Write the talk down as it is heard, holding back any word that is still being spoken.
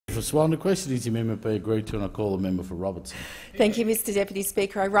for Swan. The question is the amendment be agreed to, and I call the member for Robertson. Thank you, Mr Deputy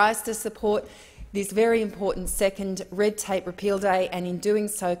Speaker. I rise to support this very important second Red Tape Repeal Day, and in doing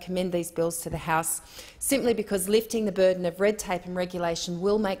so commend these bills to the House, simply because lifting the burden of red tape and regulation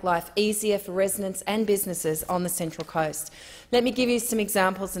will make life easier for residents and businesses on the Central Coast. Let me give you some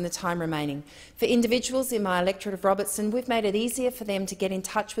examples in the time remaining. For individuals in my electorate of Robertson, we've made it easier for them to get in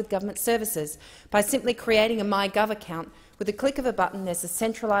touch with government services by simply creating a MyGov account. With a click of a button, there's a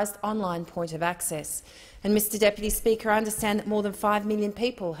centralised online point of access. And, Mr Deputy Speaker, I understand that more than 5 million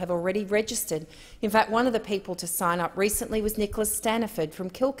people have already registered. In fact, one of the people to sign up recently was Nicholas Staniford from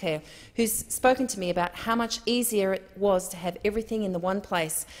Kilcare, who's spoken to me about how much easier it was to have everything in the one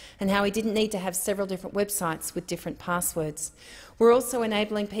place and how he didn't need to have several different websites with different passwords. We're also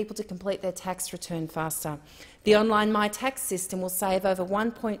enabling people to complete their tax return faster. The online My Tax system will save over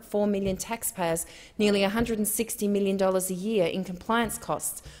 1.4 million taxpayers nearly $160 million a year in compliance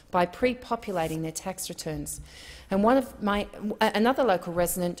costs by pre-populating their tax returns. And another local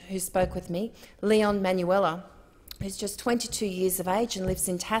resident who spoke with me, Leon Manuela, who's just 22 years of age and lives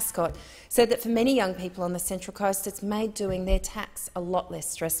in Tascott, said that for many young people on the Central Coast it's made doing their tax a lot less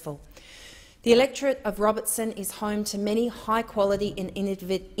stressful. The electorate of Robertson is home to many high-quality and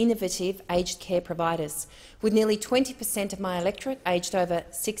innovative aged care providers. With nearly 20% of my electorate aged over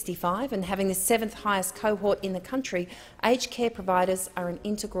 65 and having the 7th highest cohort in the country, aged care providers are an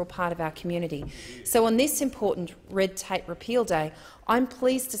integral part of our community. So on this important Red Tape Repeal Day, I'm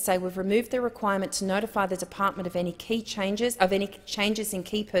pleased to say we've removed the requirement to notify the department of any changes in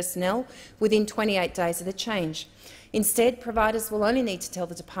key personnel within 28 days of the change. Instead, providers will only need to tell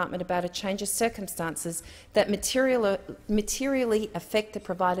the department about a change of circumstances that materially affect the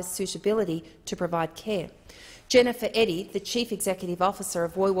provider's suitability to provide care. Jennifer Eddy, the Chief Executive Officer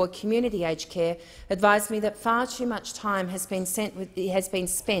of Woy Woy Community Aged Care, advised me that far too much time has been spent with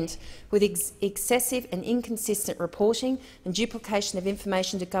excessive and inconsistent reporting and duplication of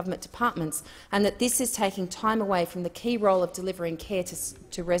information to government departments, and that this is taking time away from the key role of delivering care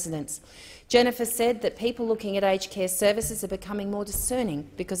to residents. Jennifer said that people looking at aged care services are becoming more discerning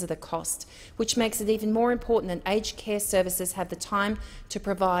because of the cost, which makes it even more important that aged care services have the time to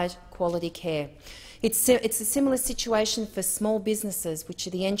provide quality care. It's a similar situation for small businesses, which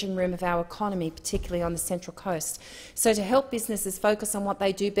are the engine room of our economy, particularly on the Central Coast. So to help businesses focus on what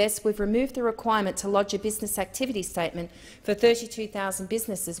they do best, we've removed the requirement to lodge a business activity statement for 32,000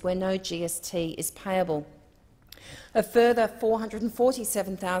 businesses where no GST is payable. A further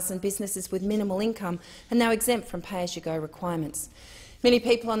 447,000 businesses with minimal income are now exempt from pay-as-you-go requirements. Many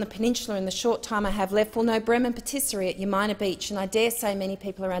people on the peninsula in the short time I have left will know Bremen Patisserie at Umina Beach, and I dare say many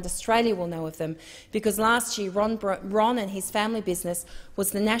people around Australia will know of them, because last year Ron and his family business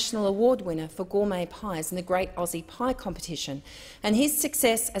was the national award winner for gourmet pies in the Great Aussie Pie Competition, and his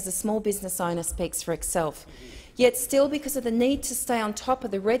success as a small business owner speaks for itself. Yet still, because of the need to stay on top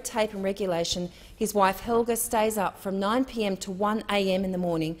of the red tape and regulation, his wife Helga stays up from 9 p.m. to 1 a.m. in the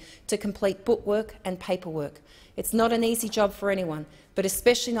morning to complete bookwork and paperwork. It's not an easy job for anyone, but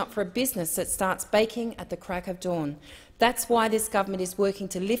especially not for a business that starts baking at the crack of dawn. That's why this government is working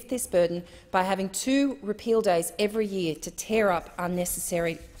to lift this burden by having 2 repeal days every year to tear up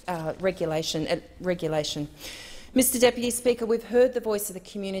unnecessary regulation. Mr Deputy Speaker, we've heard the voice of the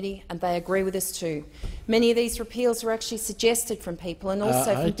community and they agree with us too. Many of these repeals were actually suggested from people and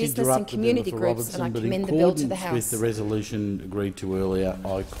also from business and community groups, and I commend the bill to the House. With the resolution agreed to earlier,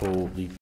 I call the